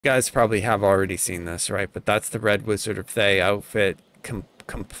guys probably have already seen this, right? But that's the Red Wizard of Thay outfit,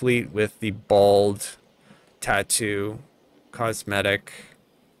 complete with the bald tattoo cosmetic.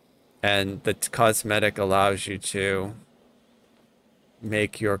 And the cosmetic allows you to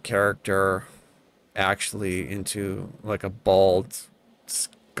make your character actually into like a bald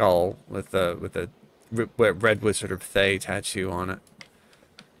skull with a Red Wizard of Thay tattoo on it.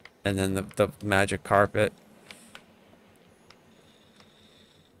 And then the magic carpet.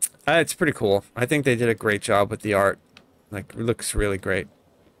 It's pretty cool. I think they did a great job with the art. Like, it looks really great.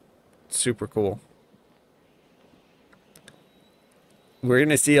 Super cool. We're going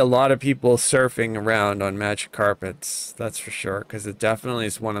to see a lot of people surfing around on magic carpets. That's for sure. Because it definitely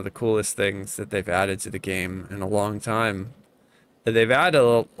is one of the coolest things that they've added to the game in a long time. They've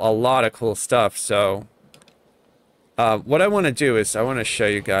added a lot of cool stuff. So, what I want to do is I want to show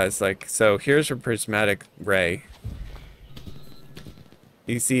you guys, like, so here's a prismatic ray.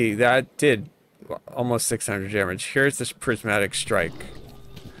 You see, that did almost 600 damage. Here's this prismatic strike.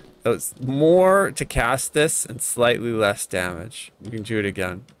 It's more to cast this and slightly less damage. You can do it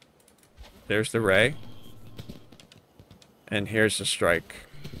again. There's the ray. And here's the strike.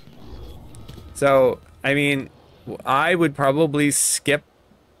 So, I mean, I would probably skip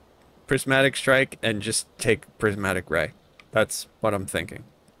prismatic strike and just take prismatic ray. That's what I'm thinking.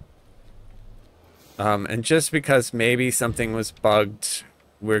 And just because maybe something was bugged,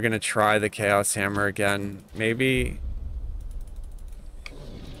 we're going to try the Chaos Hammer again. Maybe...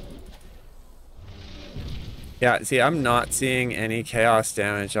 Yeah, see, I'm not seeing any chaos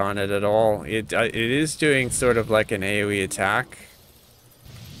damage on it at all. It is doing sort of like an AoE attack.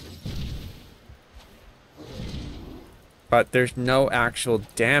 But there's no actual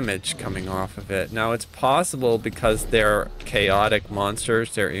damage coming off of it. Now, it's possible because they're chaotic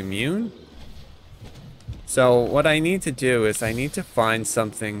monsters, they're immune. So what I need to do is I need to find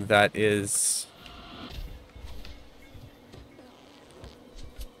something that is...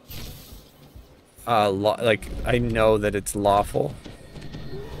 like, I know that it's lawful.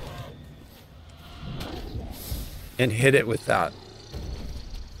 And hit it with that.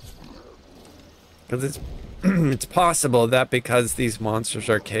 Because it's, it's possible that because these monsters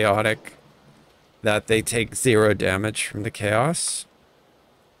are chaotic, that they take 0 damage from the chaos.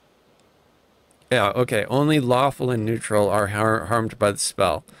 Yeah, okay. Only lawful and neutral are harmed by the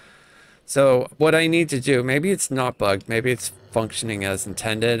spell. So what I need to do, maybe it's not bugged, maybe it's functioning as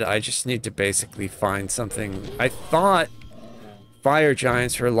intended. I just need to basically find something. I thought fire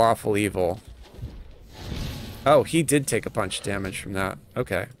giants were lawful evil. Oh, he did take a bunch of damage from that.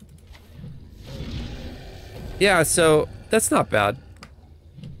 Okay. Yeah, so that's not bad.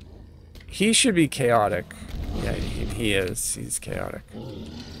 He should be chaotic. Yeah, he is. He's chaotic.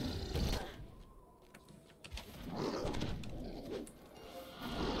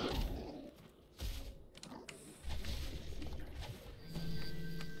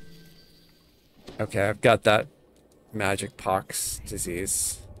 Okay, I've got that magic pox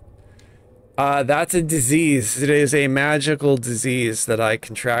disease. That's a disease. It is a magical disease that I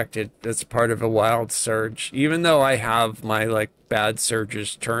contracted as part of a wild surge. Even though I have my, like, bad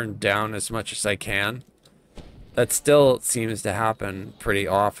surges turned down as much as I can, that still seems to happen pretty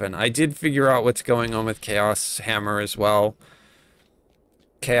often. I did figure out what's going on with Chaos Hammer as well.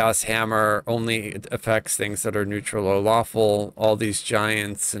 Chaos Hammer only affects things that are neutral or lawful. All these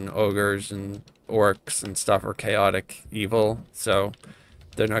giants and ogres and orcs and stuff are chaotic evil, so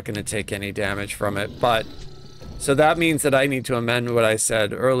they're not going to take any damage from it. But so that means that I need to amend what I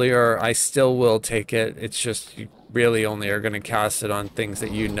said earlier. I still will take it. It's just you really only are going to cast it on things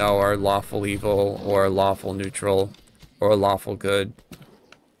that you know are lawful evil or lawful neutral or lawful good.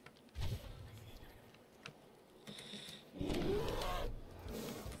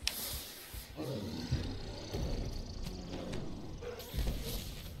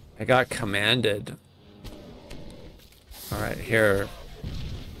 I got commanded. All right, here.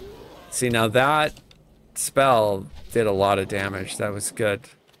 See, now that spell did a lot of damage. That was good.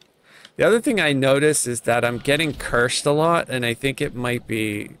 The other thing I noticed is that I'm getting cursed a lot, and I think it might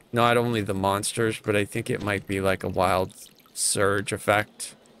be not only the monsters, but I think it might be like a wild surge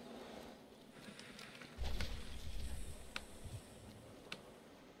effect.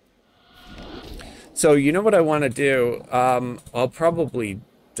 So, you know what I want to do? I'll probably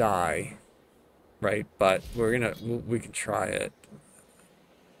die, right? But we can try it.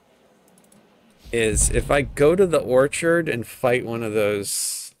 Is if I go to the orchard and fight one of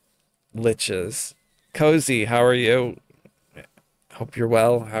those liches. Cozy, how are you? Hope you're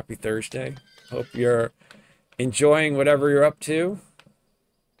well. Happy Thursday. Hope you're enjoying whatever you're up to.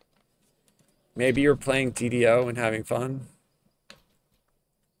 Maybe you're playing DDO and having fun.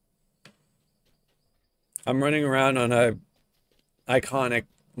 I'm running around on a iconic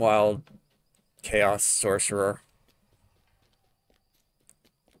wild chaos sorcerer,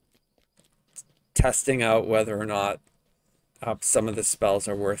 testing out whether or not some of the spells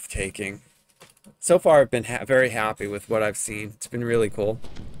are worth taking. So far, I've been very happy with what I've seen. It's been really cool.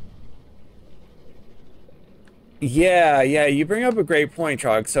 Yeah, you bring up a great point,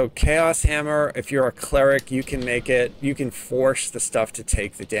 Trog. So Chaos Hammer, if you're a cleric, you can make it, you can force the stuff to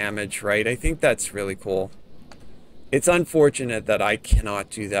take the damage, right? I think that's really cool. It's unfortunate that I cannot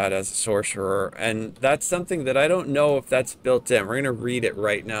do that as a sorcerer, and that's something that I don't know if that's built in. We're going to read it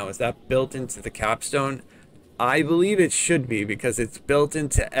right now. Is that built into the capstone? I believe it should be, because it's built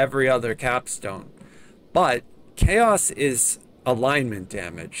into every other capstone. But chaos is alignment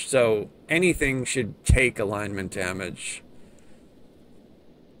damage, so anything should take alignment damage.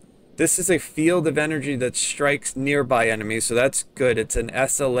 This is a field of energy that strikes nearby enemies, so that's good. It's an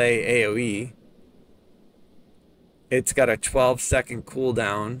SLA AoE. It's got a 12-second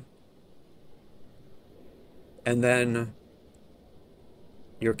cooldown. And then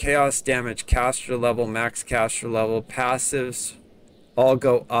your chaos damage, caster level, max caster level, passives all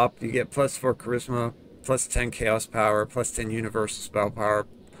go up. You get +4 charisma, +10 chaos power, +10 universal spell power,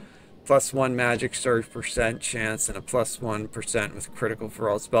 +1 magic surge % chance, and a +1% with critical for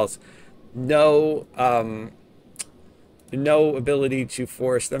all spells. No ability to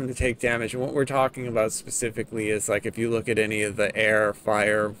force them to take damage. And what we're talking about specifically is, like, if you look at any of the air,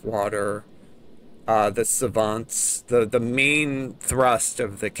 fire, water, the savants, the main thrust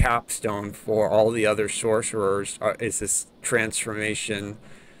of the capstone for all the other sorcerers is this transformation.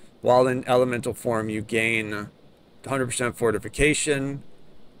 While in elemental form, you gain 100% fortification.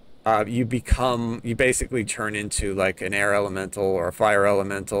 You basically turn into like an air elemental or a fire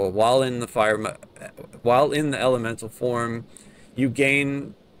elemental. While in the elemental form, you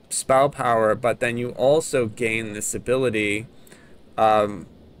gain spell power, but then you also gain this ability,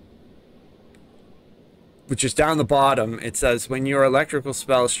 which is down the bottom. It says, when your electrical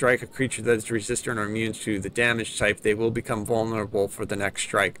spells strike a creature that is resistant or immune to the damage type, they will become vulnerable for the next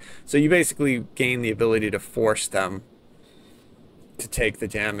strike. So you basically gain the ability to force them to take the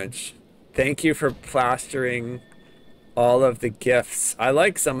damage. Thank you for plastering all of the gifts. I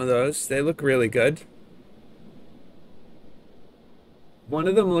like some of those. They look really good. One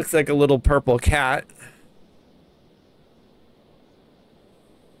of them looks like a little purple cat.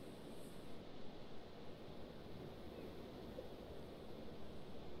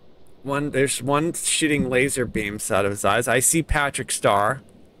 There's one shooting laser beams out of his eyes. I see Patrick Star.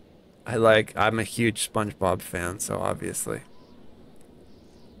 I'm a huge SpongeBob fan, so obviously.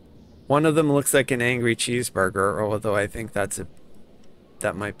 One of them looks like an angry cheeseburger, although I think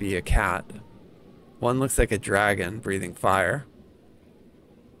that might be a cat. One looks like a dragon breathing fire.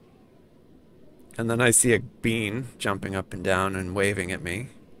 And then I see a bean jumping up and down and waving at me.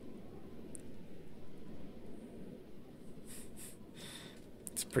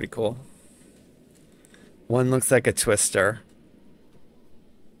 It's pretty cool. One looks like a twister.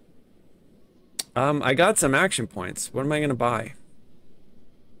 I got some action points. What am I going to buy?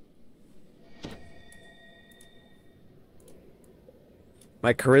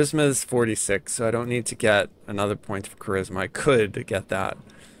 My charisma is 46, so I don't need to get another point of charisma. I could get that.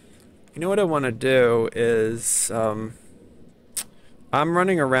 You know what I want to do is, I'm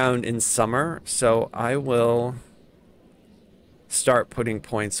running around in summer, so I will start putting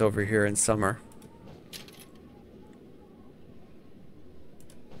points over here in summer.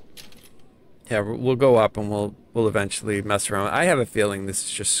 Yeah, we'll go up and we'll eventually mess around. I have a feeling this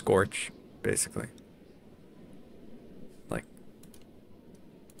is just Scorch, basically. Like,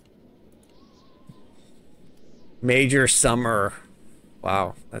 major summer.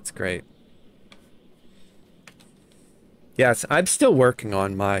 Wow, that's great. Yes, I'm still working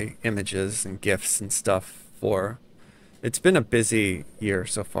on my images and GIFs and stuff for... It's been a busy year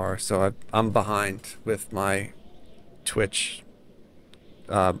so far, so I'm behind with my Twitch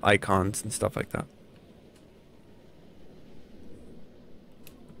icons and stuff like that.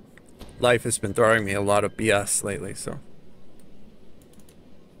 Life has been throwing me a lot of BS lately, so...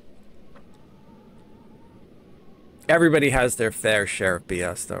 Everybody has their fair share of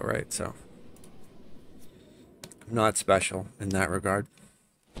BS though, right? So... I'm not special in that regard.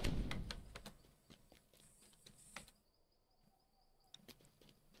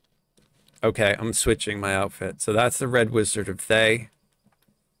 Okay, I'm switching my outfit. So that's the Red Wizard of Thay.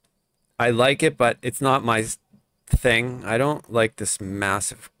 I like it, but it's not my thing. I don't like this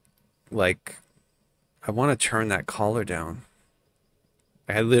massive, like, I want to turn that collar down.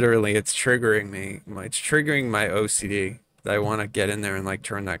 It's triggering me. It's triggering my OCD. I want to get in there and, like,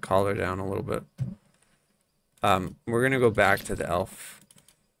 turn that collar down a little bit. We're gonna go back to the elf.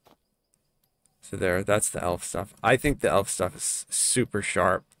 So there, that's the elf stuff. I think the elf stuff is super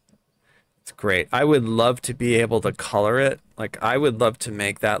sharp. It's great. I would love to be able to color it. Like, I would love to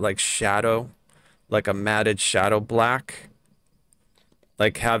make that like shadow, like a matted shadow black.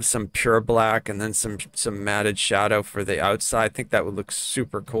 Like have some pure black and then some matted shadow for the outside. I think that would look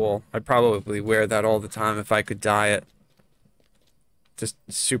super cool. I'd probably wear that all the time if I could dye it. Just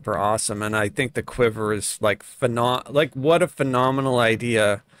super awesome. And I think the quiver is like what a phenomenal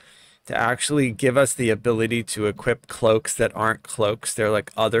idea to actually give us the ability to equip cloaks that aren't cloaks. They're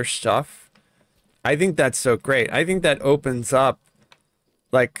like other stuff. I think that's so great. I think that opens up,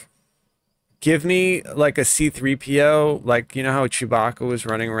 like, give me like a C3PO, like, you know how Chewbacca was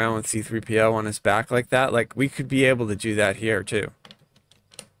running around with C3PO on his back like that? Like, we could be able to do that here too.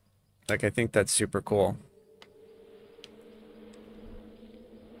 Like, I think that's super cool.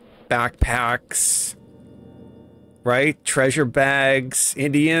 Backpacks, right? Treasure bags,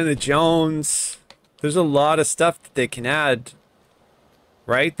 Indiana Jones. There's a lot of stuff that they can add,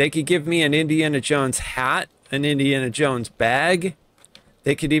 right? They could give me an Indiana Jones hat, an Indiana Jones bag.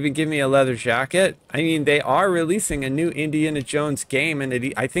 They could even give me a leather jacket. I mean, they are releasing a new Indiana Jones game,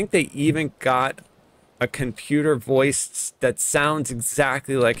 and I think they even got a computer voice that sounds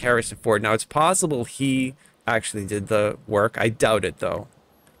exactly like Harrison Ford. Now, it's possible he actually did the work. I doubt it, though.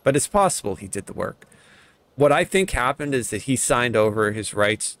 But it's possible he did the work. What I think happened is that he signed over his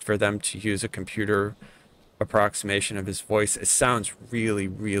rights for them to use a computer approximation of his voice. It sounds really,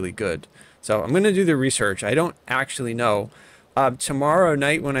 really good. So I'm going to do the research. I don't actually know. Tomorrow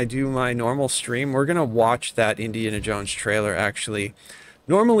night when I do my normal stream, we're going to watch that Indiana Jones trailer, actually.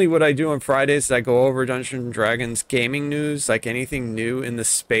 Normally what I do on Fridays is I go over Dungeons & Dragons gaming news, like anything new in the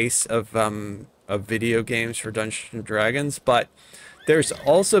space of video games for Dungeons & Dragons, but there's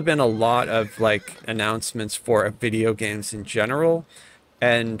also been a lot of like announcements for video games in general,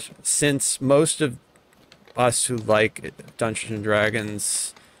 and since most of us who like Dungeons &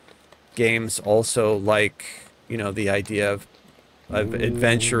 Dragons games also like, you know, the idea of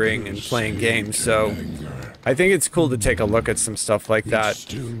adventuring and playing games, so I think it's cool to take a look at some stuff like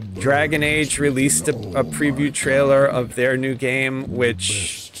that. Dragon Age released a preview trailer of their new game,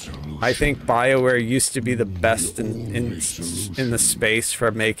 which I think BioWare used to be the best in the space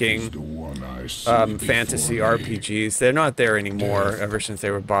for making fantasy RPGs. They're not there anymore ever since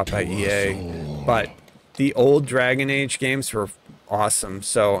they were bought by EA, but the old Dragon Age games were awesome.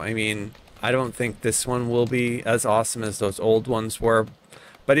 So I mean, I don't think this one will be as awesome as those old ones were,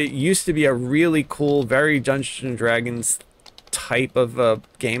 but it used to be a really cool, very Dungeons & Dragons type of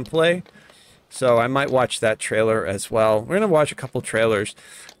gameplay. So I might watch that trailer as well. We're gonna watch a couple trailers.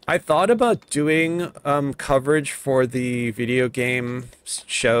 I thought about doing coverage for the video game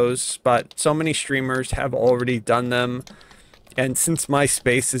shows, but so many streamers have already done them, and since my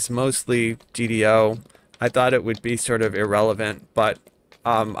space is mostly DDO, I thought it would be sort of irrelevant. But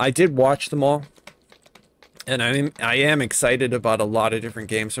I did watch them all, and I am excited about a lot of different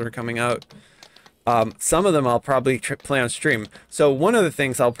games that are coming out. Some of them I'll probably play on stream. So one of the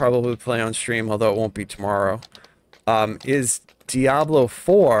things I'll probably play on stream, although it won't be tomorrow, is Diablo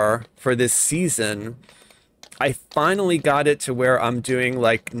 4 for this season. I finally got it to where I'm doing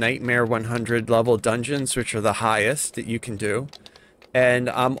like Nightmare 100 level dungeons, which are the highest that you can do. And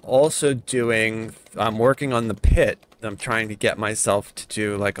I'm also I'm working on the pit. I'm trying to get myself to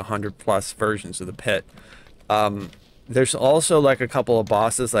do like 100+ versions of the pit. There's also like a couple of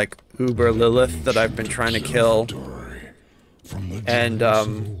bosses like Uber Lilith that I've been trying to kill. And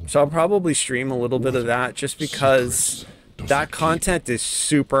so I'll probably stream a little bit of that just because that content is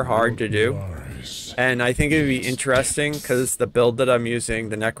super hard to do. And I think it would be interesting because the build that I'm using,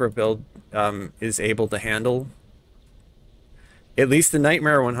 the Necro build, is able to handle at least the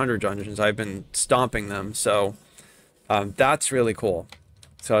Nightmare 100 dungeons. I've been stomping them, so that's really cool.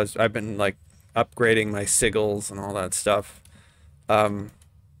 So I've been like upgrading my sigils and all that stuff. The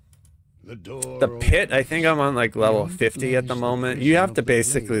pit, I think I'm on like level 50 at the moment. You have to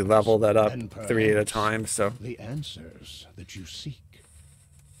basically level that up 3 at a time, so the answers that you seek.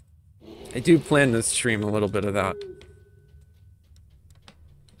 I do plan to stream a little bit of that.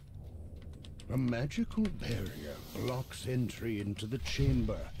 A magical barrier blocks entry into the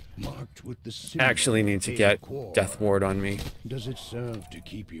chamber, marked with the symbol. I actually need to get Death Ward on me. Does it serve to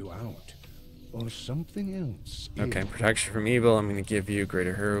keep you out, or something else? Okay, protection from evil. I'm going to give you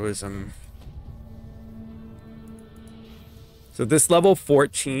greater heroism. So this level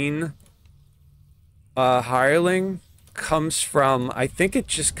 14 hireling comes from, I think it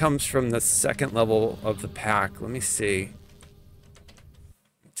just comes from the second level of the pack. Let me see.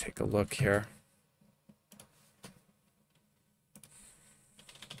 Take a look here.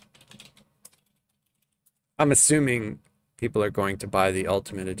 I'm assuming people are going to buy the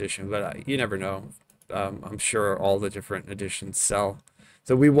Ultimate Edition, but you never know. I'm sure all the different editions sell.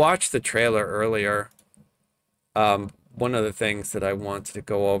 So we watched the trailer earlier. One of the things that I wanted to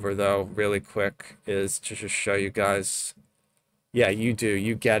go over, though, really quick, is to just show you guys. Yeah, you do.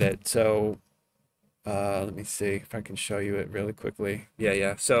 You get it. So let me see if I can show you it really quickly.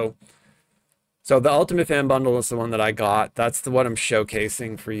 Yeah. So the Ultimate Fan Bundle is the one that I got. That's the one I'm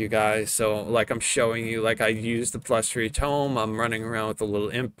showcasing for you guys. So like I'm showing you, like I used the +3 tome. I'm running around with a little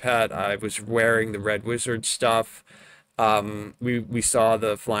imp pet. I was wearing the Red Wizard stuff. We saw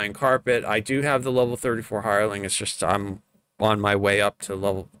the flying carpet. I do have the level 34 hireling. It's just I'm on my way up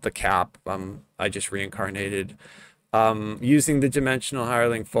to the cap. I just reincarnated. Using the dimensional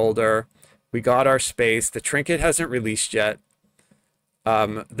hireling folder. We got our space. The trinket hasn't released yet.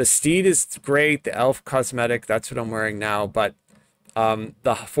 The steed is great. The elf cosmetic, that's what I'm wearing now. But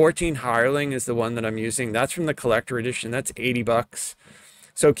the 14 hireling is the one that I'm using. That's from the collector edition. That's 80 bucks.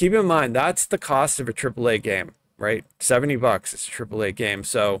 So keep in mind, that's the cost of a AAA game, right? 70 bucks is a AAA game.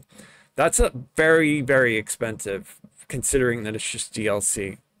 So that's a very, very expensive considering that it's just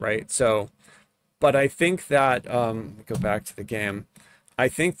DLC, right? So, but I think that, let me go back to the game. I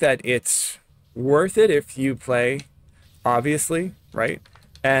think that it's worth it if you play, obviously, right?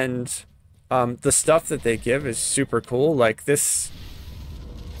 And the stuff that they give is super cool. Like this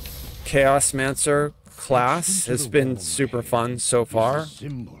Chaosmancer class has been super fun so far.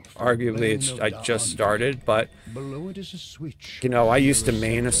 Arguably, I just started, but you know, I used to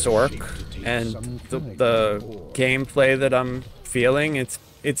main a Sork, and the gameplay that I'm feeling,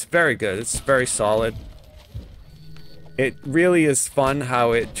 it's very good. It's very solid. It really is fun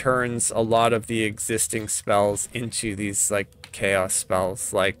how it turns a lot of the existing spells into these like chaos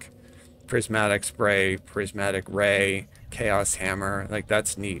spells, like Prismatic Spray, Prismatic Ray, Chaos Hammer. Like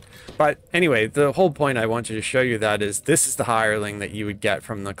that's neat. But anyway, the whole point I wanted to show you that is this is the hireling that you would get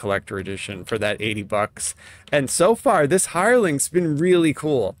from the collector edition for that 80 bucks. And so far, this hireling's been really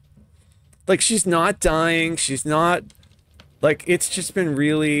cool. Like she's not dying. She's not like, it's just been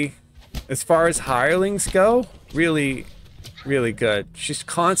really, as far as hirelings go, really, really good. She's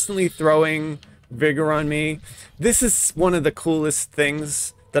constantly throwing vigor on me. This is one of the coolest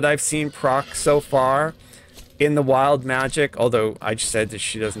things that I've seen proc so far in the wild magic, although I just said that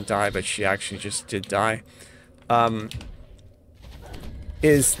she doesn't die, but she actually just did die,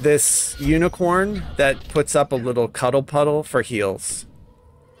 is this unicorn that puts up a little cuddle puddle for heals.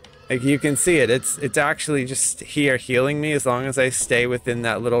 Like you can see it, it's actually just here healing me as long as I stay within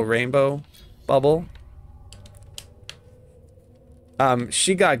that little rainbow bubble.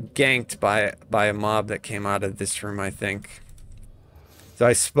 She got ganked by a mob that came out of this room, I think. So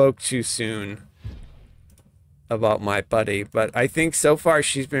I spoke too soon about my buddy, but I think so far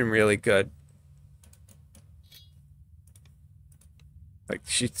she's been really good. Like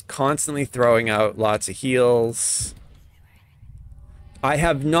she's constantly throwing out lots of heals. I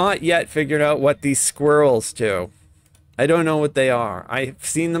have not yet figured out what these squirrels do. I don't know what they are. I've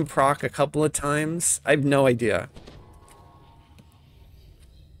seen them proc a couple of times. I have no idea.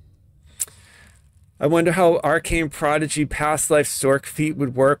 I wonder how Arcane Prodigy Past Life Sork feat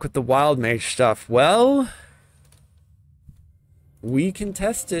would work with the Wild Mage stuff. Well, we can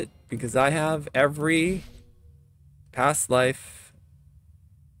test it because I have every past life.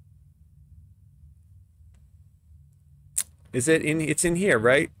 Is it in? It's in here,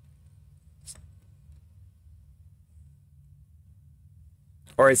 right?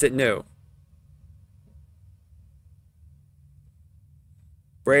 Or is it new?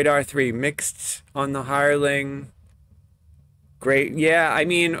 Braid R3 mixed on the hireling. Great. Yeah, I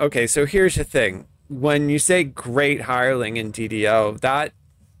mean, okay, so here's the thing. When you say great hireling in DDO,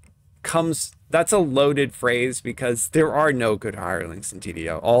 that's a loaded phrase because there are no good hirelings in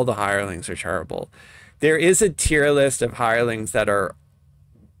DDO. All the hirelings are terrible. There is a tier list of hirelings that are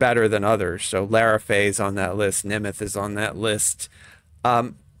better than others. So Larafay is on that list. Nimith is on that list.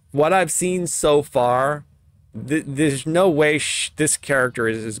 What I've seen so far, there's no way this character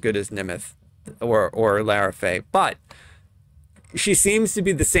is as good as Nimith or Larafay, but she seems to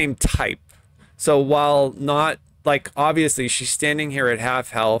be the same type. So while not, like, obviously she's standing here at half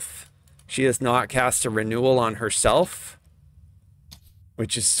health, she has not cast a renewal on herself,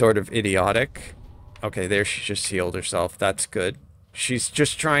 which is sort of idiotic. Okay, there she just healed herself. That's good. She's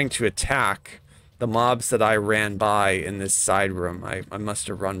just trying to attack the mobs that I ran by in this side room. I must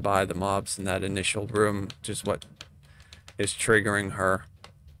have run by the mobs in that initial room, which is what is triggering her.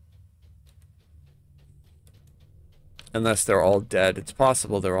 Unless they're all dead. It's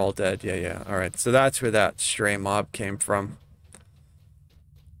possible they're all dead. Yeah. Alright, so that's where that stray mob came from.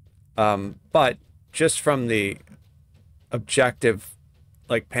 But just from the objective,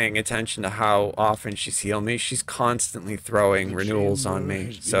 like paying attention to how often she's healed me, she's constantly throwing renewals on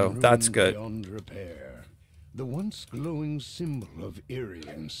me, so that's good. Beyond repair. The once glowing symbol of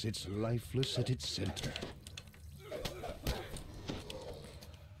Irian sits lifeless at its center.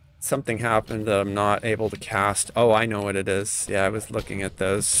 Something happened that I'm not able to cast. Oh, I know what it is. Yeah, I was looking at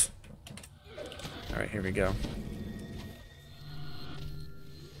those. Alright, here we go.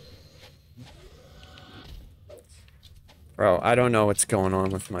 Bro, I don't know what's going on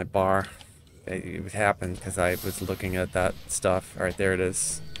with my bar. It happened because I was looking at that stuff. Alright, there it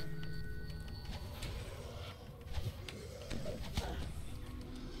is.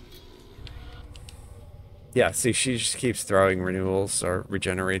 Yeah, see, she just keeps throwing renewals or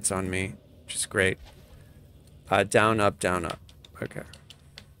regenerates on me, which is great. Down, up, down, up. Okay.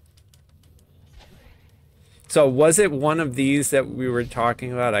 So, was it one of these that we were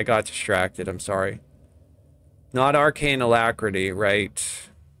talking about? I got distracted, I'm sorry. Not Arcane Alacrity, right?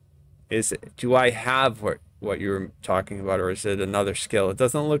 Is it, do I have what you were talking about, or is it another skill? It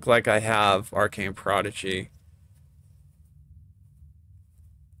doesn't look like I have Arcane Prodigy.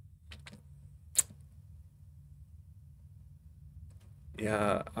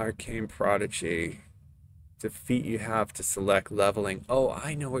 Yeah, Arcane Prodigy. The feat you have to select leveling. Oh,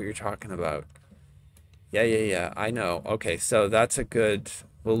 I know what you're talking about. Yeah, I know. Okay, so that's a good...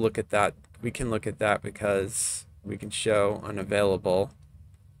 We'll look at that. We can look at that because we can show unavailable.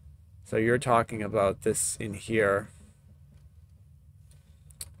 So you're talking about this in here.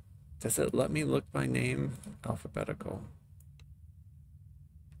 Does it let me look by name? Alphabetical.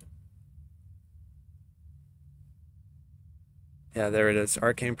 Yeah, there it is.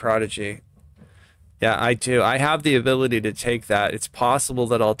 Arcane Prodigy. Yeah, I do. I have the ability to take that. It's possible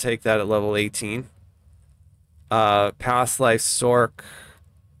that I'll take that at level 18. Past life Sork.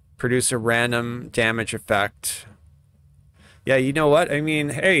 Produce a random damage effect. Yeah, you know what? I mean,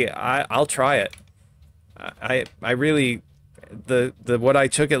 hey, I'll try it. I really... The what I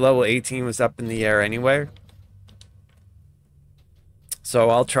took at level 18 was up in the air anyway. So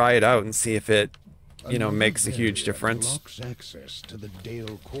I'll try it out and see if it, you know, makes a huge difference. Blocks access to the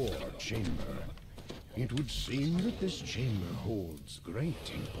Dale core chamber. It would seem that this chamber holds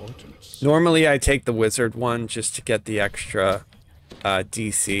great importance. Normally I take the wizard one just to get the extra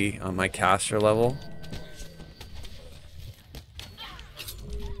DC on my caster level.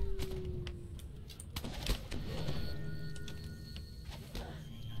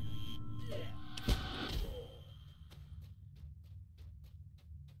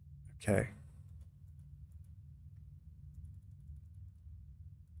 Okay.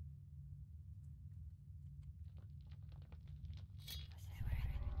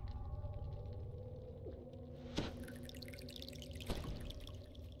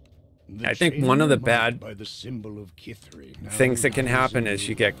 I think one of the bad things that can happen is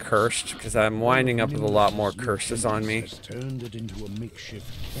you get cursed, because I'm winding up with a lot more curses on me. Turned it into a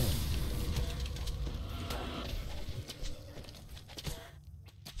makeshift camp.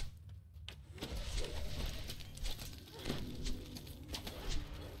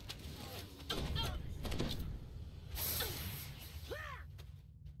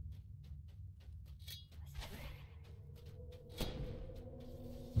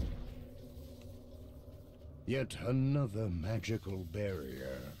 Yet another magical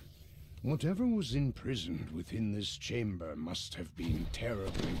barrier. Whatever was imprisoned within this chamber must have been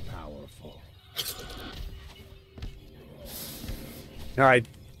terribly powerful. Alright.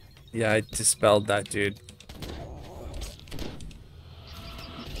 Yeah, I dispelled that dude.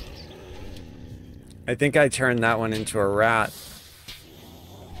 I think I turned that one into a rat.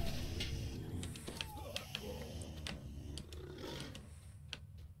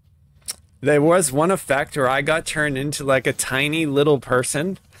 There was one effect where I got turned into like a tiny little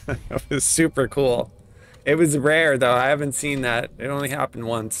person. It was super cool. It was rare though. I haven't seen that. It only happened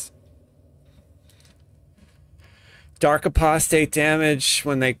once. Dark apostate damage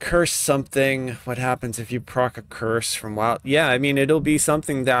when they curse something. What happens if you proc a curse from wild? Yeah, I mean, it'll be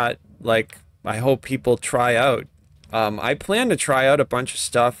something that, like, I hope people try out. I plan to try out a bunch of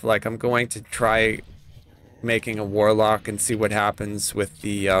stuff. Like, I'm going to try making a warlock and see what happens with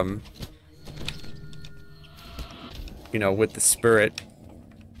the, you know, with the spirit,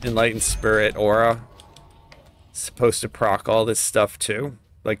 enlightened spirit aura. It's supposed to proc all this stuff too.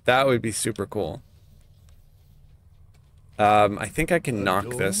 Like, that would be super cool. I think I can knock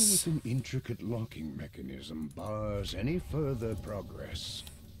this. With an intricate locking mechanism bars any further progress.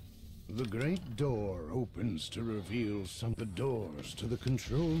 The great door opens to reveal some of the doors to the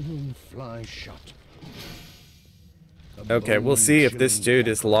control room fly shut. Okay, we'll see if this dude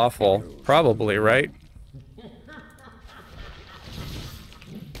is lawful. Probably, right?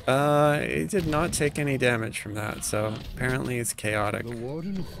 He did not take any damage from that, so apparently it's chaotic. And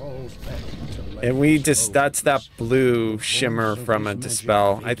we just, that's that blue shimmer from a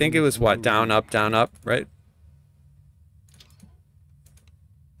dispel. I think it was what, down, up, right?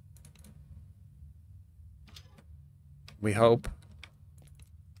 We hope.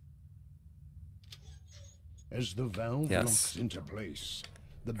 As the valve locks into place,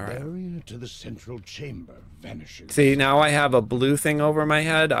 the barrier to the central chamber vanishes. See, now I have a blue thing over my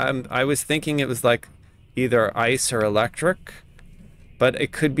head. I was thinking it was like either ice or electric, but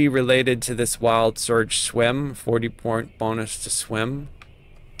it could be related to this Wild Surge swim, 40-point bonus to swim.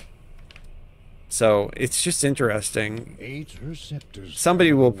 So it's just interesting.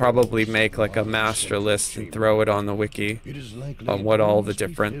 Somebody will probably make like a master list and throw it on the wiki on what all the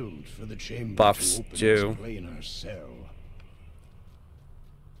different buffs do.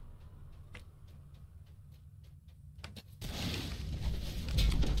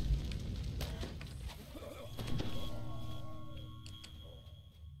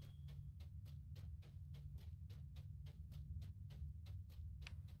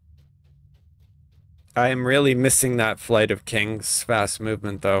 I am really missing that Flight of Kings fast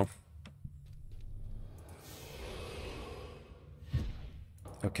movement, though.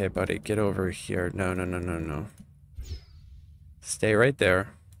 Okay, buddy, get over here. No, no, no, no, no. Stay right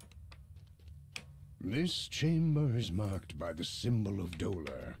there. This chamber is marked by the symbol of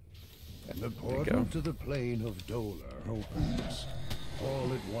Dolar, and the portal to the plane of Dolar opens.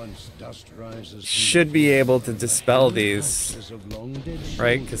 All at once, dust rises. Should be able to dispel these,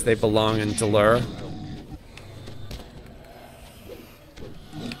 right? Because they belong in Dolar.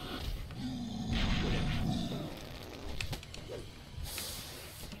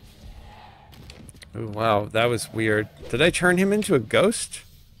 Ooh, wow, that was weird. Did I turn him into a ghost?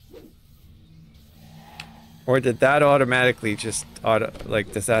 Or did that automatically just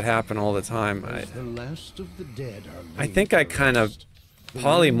like, does that happen all the time? I think I kind of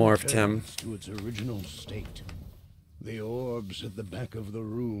polymorphed him. To its original state. The orbs at the back of the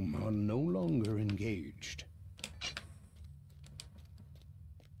room are no longer engaged.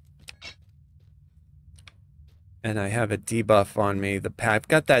 And I have a debuff on me. I've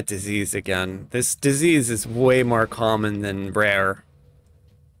got that disease again. This disease is way more common than rare.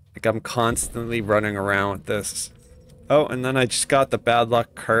 Like, I'm constantly running around with this. Oh, and then I just got the bad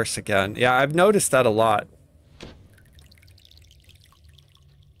luck curse again. Yeah, I've noticed that a lot.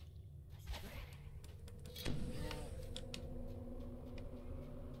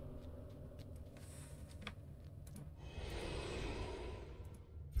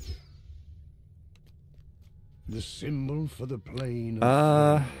 The symbol for the plane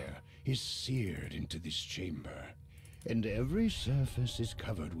of fire is seared into this chamber, and every surface is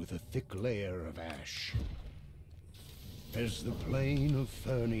covered with a thick layer of ash. As the plane of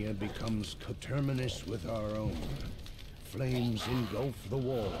Fernia becomes coterminous with our own, flames engulf the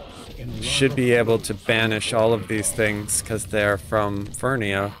walls. Should be able to banish all of these things because they're from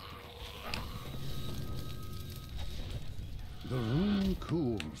Fernia. The room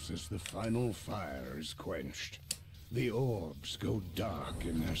cools as the final fire is quenched. The orbs go dark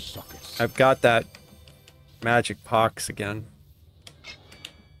in their sockets. I've got that magic pox again.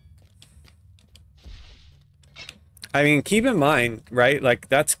 I mean, keep in mind, right? Like,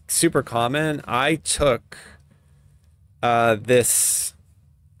 that's super common. I took this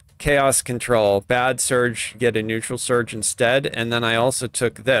Chaos Control, bad surge, get a neutral surge instead, and then I also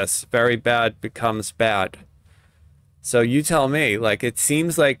took this, very bad becomes bad. So you tell me, like, it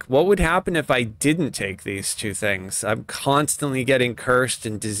seems like, what would happen if I didn't take these two things? I'm constantly getting cursed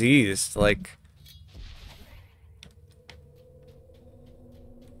and diseased, like...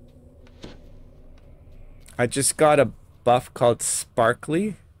 I just got a buff called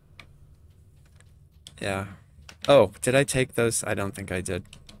Sparkly. Yeah. Oh, did I take those? I don't think I did.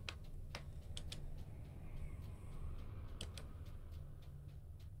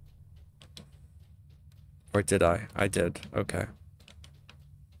 Or did I? I did. Okay.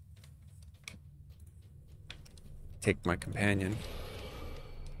 Take my companion.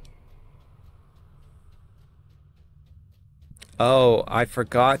 Oh, I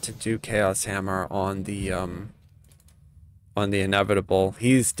forgot to do Chaos Hammer on the Inevitable.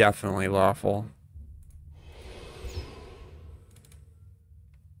 He's definitely lawful.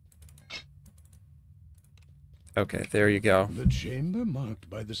 Okay, there you go. The chamber marked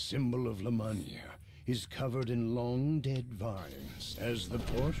by the symbol of Lamania is covered in long dead vines. As the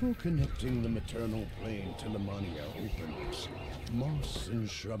portal connecting the maternal plane to Lamania opens, moss and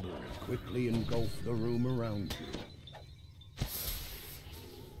shrubbery quickly engulf the room around you.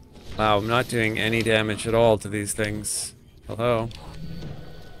 Wow, I'm not doing any damage at all to these things. Hello?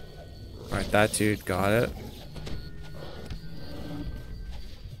 Alright, that dude got it.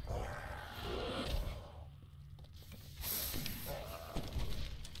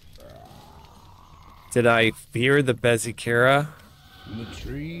 Did I fear the Bezikira? The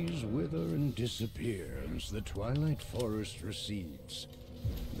trees wither and disappear as the twilight forest recedes.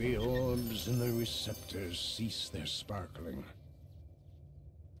 The orbs and the receptors cease their sparkling.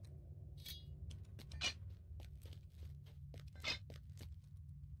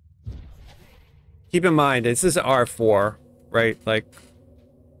 Keep in mind, this is R4, right? Like,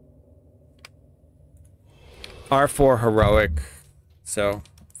 R4 heroic. So,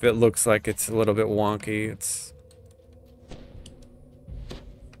 if it looks like it's a little bit wonky, it's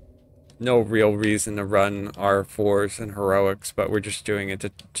no real reason to run R4s and heroics, but we're just doing it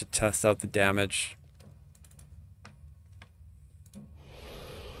to test out the damage.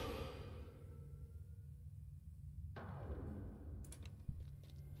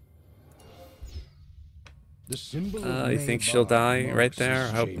 The symbol you think she'll die right there? I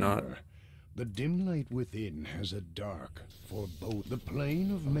hope not. The dim light within has a dark foreboding. The plane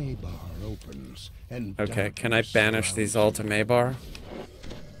of Maybar opens, and okay, can I banish these all to Maybar?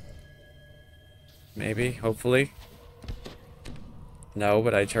 Maybe, hopefully. No,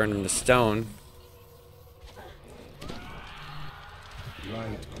 but I turned them to stone.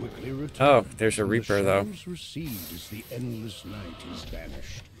 Light quickly returns, oh, there's a Reaper though. Recede as the endless night is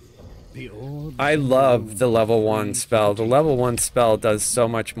banished. I love the level 1 spell. The level 1 spell does so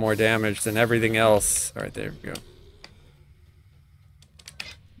much more damage than everything else. Alright, there we go.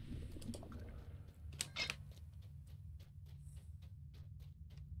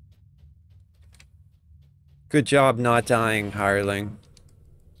 Good job not dying, hireling.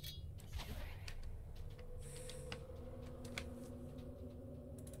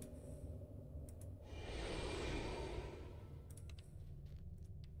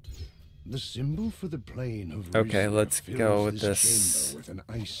 The symbol for the plane of okay, let's go with this. Chamber with an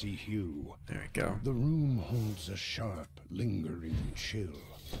icy hue. There we go. The room holds a sharp, lingering chill.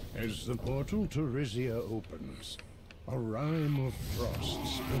 As the portal to Rizia opens, a rime of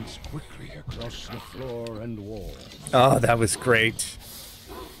frost sprints quickly across the floor and walls. Oh, that was great.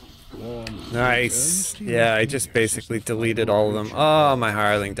 Nice. Yeah, I just basically deleted all of them. Oh, my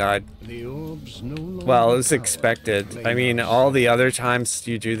hireling died. Well, it was expected. I mean, all the other times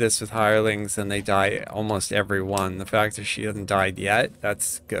you do this with hirelings and they die almost every one. The fact that she hasn't died yet,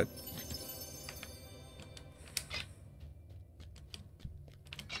 that's good.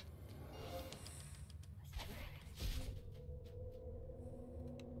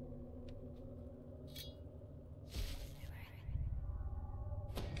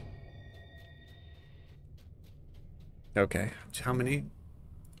 Okay, how many?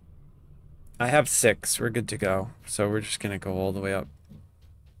 I have 6. We're good to go. So we're just gonna go all the way up.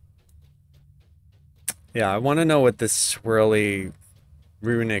 Yeah, I want to know what this swirly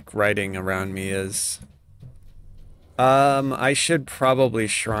runic writing around me is. I should probably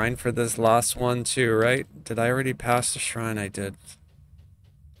shrine for this last one too, right? Did I already pass the shrine? I did.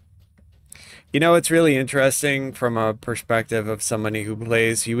 You know, it's really interesting from a perspective of somebody who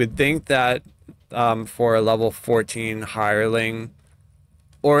plays. You would think that for a level 14 hireling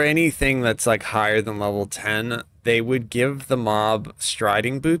or anything that's like higher than level 10, they would give the mob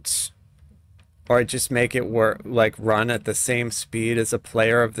striding boots or just make it work, like run at the same speed as a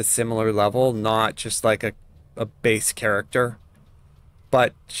player of the similar level, not just like a base character.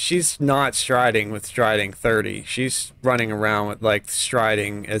 But she's not striding with striding 30. She's running around with like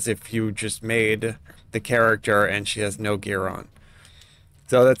striding as if you just made the character and she has no gear on.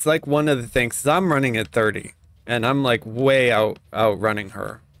 So that's like one of the things. I'm running at 30 and I'm like way outrunning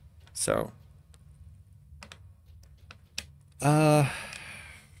her. So I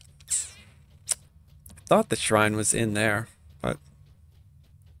thought the shrine was in there, but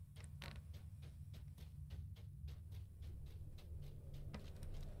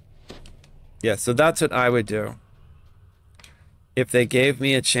yeah, so that's what I would do if they gave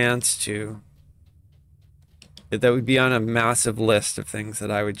me a chance to. That would be on a massive list of things that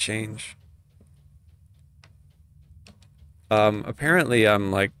I would change. Apparently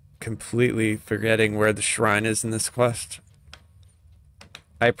I'm like completely forgetting where the shrine is in this quest.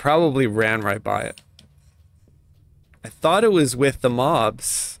 I probably ran right by it. I thought it was with the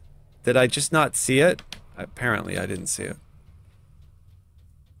mobs. Did I just not see it? Apparently I didn't see it.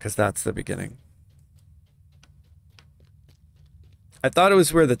 Because that's the beginning. I thought it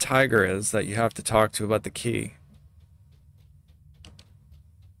was where the tiger is that you have to talk to about the key.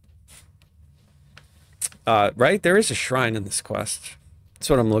 Right? There is a shrine in this quest. That's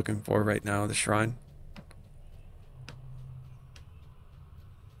what I'm looking for right now, the shrine.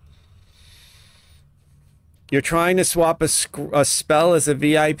 You're trying to swap a spell as a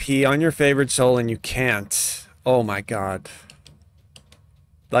VIP on your favorite soul and you can't. Oh my god.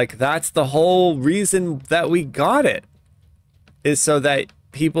 Like, that's the whole reason that we got it. Is so that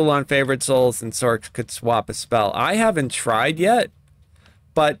people on favorite souls and Sorks could swap a spell. I haven't tried yet,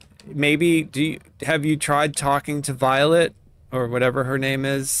 but maybe have you tried talking to Violet or whatever her name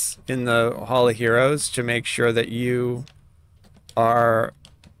is in the Hall of Heroes to make sure that you are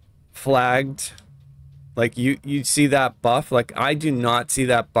flagged? Like, you see that buff? Like, I do not see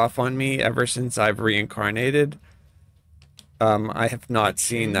that buff on me ever since I've reincarnated. I have not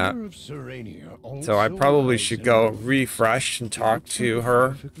seen that. So I probably should go refresh and talk to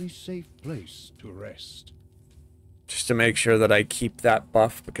her. Just to make sure that I keep that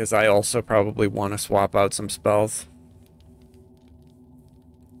buff, because I also probably want to swap out some spells.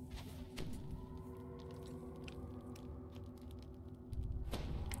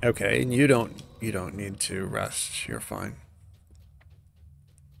 Okay, and you don't need to rest. You're fine.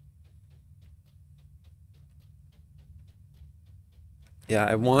 Yeah,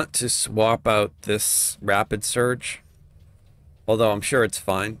 I want to swap out this rapid surge. Although I'm sure it's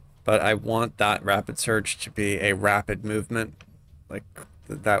fine, but I want that rapid surge to be a rapid movement. Like,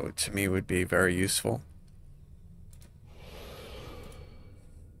 that would, to me, would be very useful.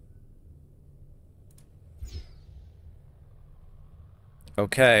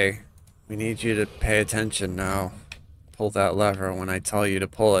 Okay, we need you to pay attention now. Pull that lever when I tell you to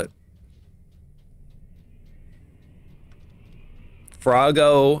pull it.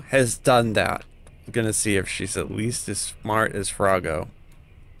 Froggo has done that. I'm gonna see if she's at least as smart as Froggo.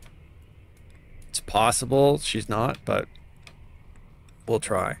 It's possible she's not, but we'll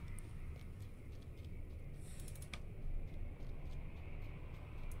try.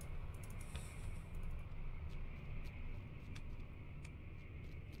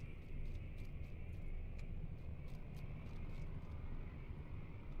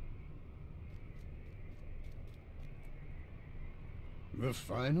 The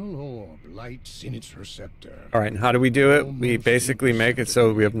final orb lights in its receptor. All right, and how do we do it? We basically make it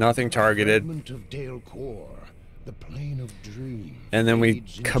so we have nothing targeted. The plane of dreams, and then we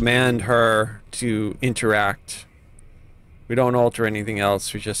command her to interact. We don't alter anything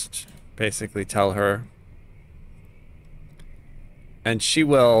else. We just basically tell her. And she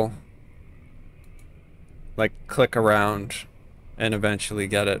will, like, click around and eventually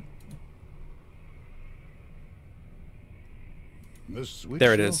get it.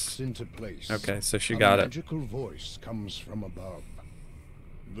 There it is. Okay, so she got it. Magical voice comes from above.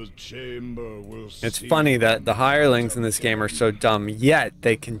 The chamber will. It's funny that the hirelings in this game are so dumb, yet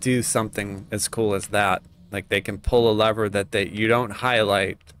they can do something as cool as that. Like, they can pull a lever that you don't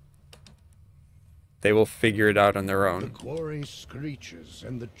highlight. They will figure it out on their own. The quarry screeches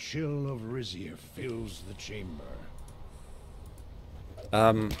and the chill of Rizia fills the chamber.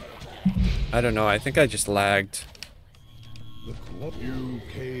 I don't know. I think I just lagged. You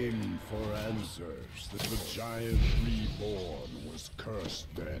came for answers. The giant reborn was cursed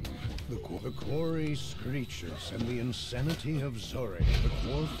then. The quarry screeches and the insanity of Zorik. The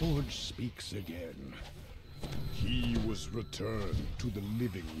Warforged speaks again. He was returned to the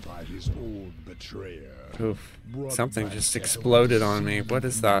living by his old betrayer. Oof. Something just exploded on me. What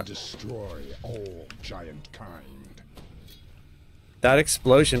is that? Destroy all giant kind. That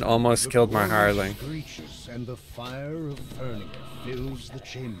explosion almost killed my hireling. And the fire of Fernia fills the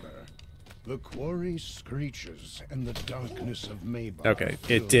chamber. The quarry screeches and the darkness of Mabar. Okay,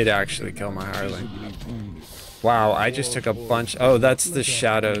 it did actually kill my hireling. Wow, I just took a bunch. Oh, that's the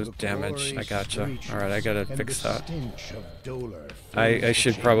shadow damage. I gotcha. Alright, I gotta fix that. I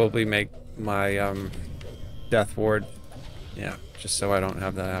should probably make my death ward. Yeah, just so I don't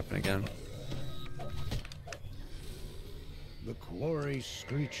have that happen again. The quarry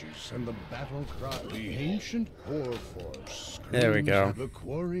screeches and the battle cry. The ancient Warforged. There we go. The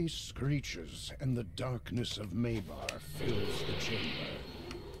quarry screeches and the darkness of Mabar fills the chamber.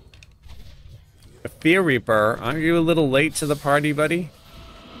 A Fear Reaper, aren't you a little late to the party, buddy?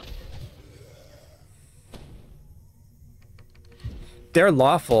 They're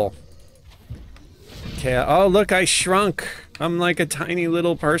lawful. Okay, oh look, I shrunk. I'm like a tiny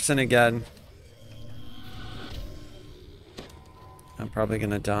little person again. I'm probably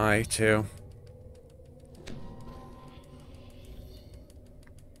gonna die, too.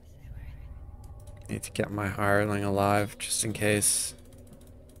 Need to get my hireling alive, just in case.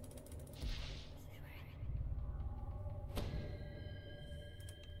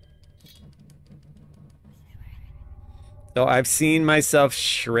 Though I've seen myself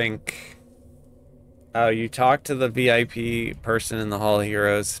shrink. Oh, you talked to the VIP person in the Hall of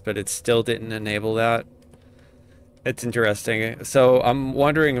Heroes, but it still didn't enable that. It's interesting. So I'm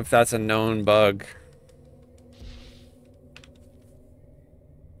wondering if that's a known bug.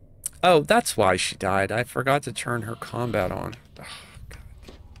 Oh, that's why she died. I forgot to turn her combat on. Oh, God.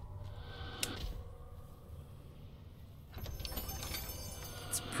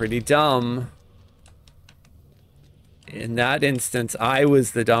 It's pretty dumb. In that instance, I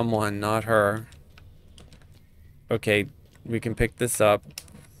was the dumb one, not her. Okay, we can pick this up.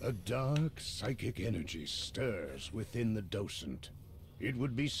 A dark psychic energy stirs within the docent. It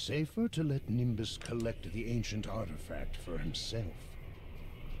would be safer to let Nimbus collect the ancient artifact for himself.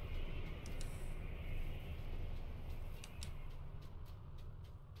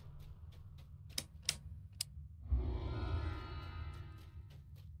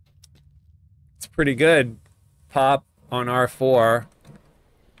 It's pretty good. Pop on R4.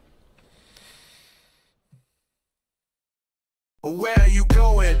 Where are you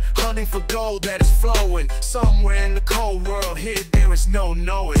going? Hunting for gold that is flowing. Somewhere in the cold world, here there is no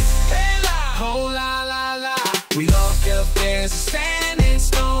knowing. Hey la, oh la la la. We love if there's a standing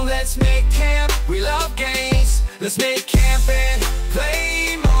stone. Let's make camp. We love games. Let's make camp and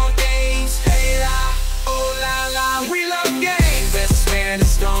play more games. Hey la, oh la la. We love games. There's a standing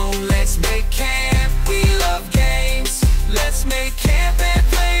stone. Let's make camp. We love games. Let's make camp and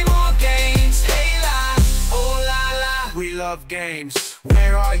play more games. Hey la, oh la la. We love games.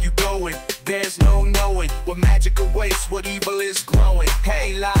 Where are you going? There's no knowing what magic awaits, what evil is glowing.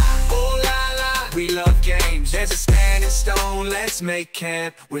 Hey la, oh la la. We love games. There's a standing stone. Let's make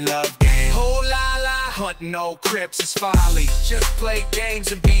camp. We love games. Oh la la. Hunting old crypts is folly. Just play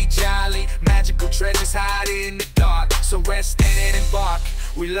games and be jolly. Magical treasures hide in the dark, so rest in it and bark.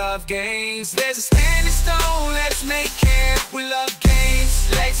 We love games. There's a standing stone. Let's make camp. We love games.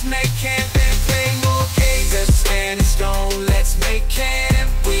 Let's make camp and play more games. There's a standing stone. Let's make camp.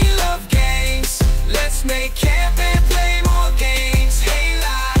 We love games. Let's make camp and play more games. Hey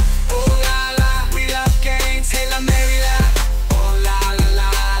la, oh la la. We love games. Hey la, Mary la. Oh la la la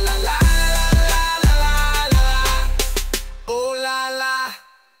la la la la la la la. Oh la la.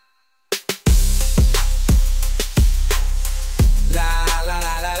 La la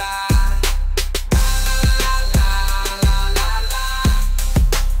la la la.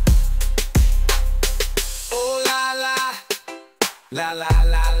 La la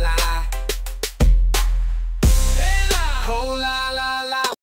la la. Hey la, oh la.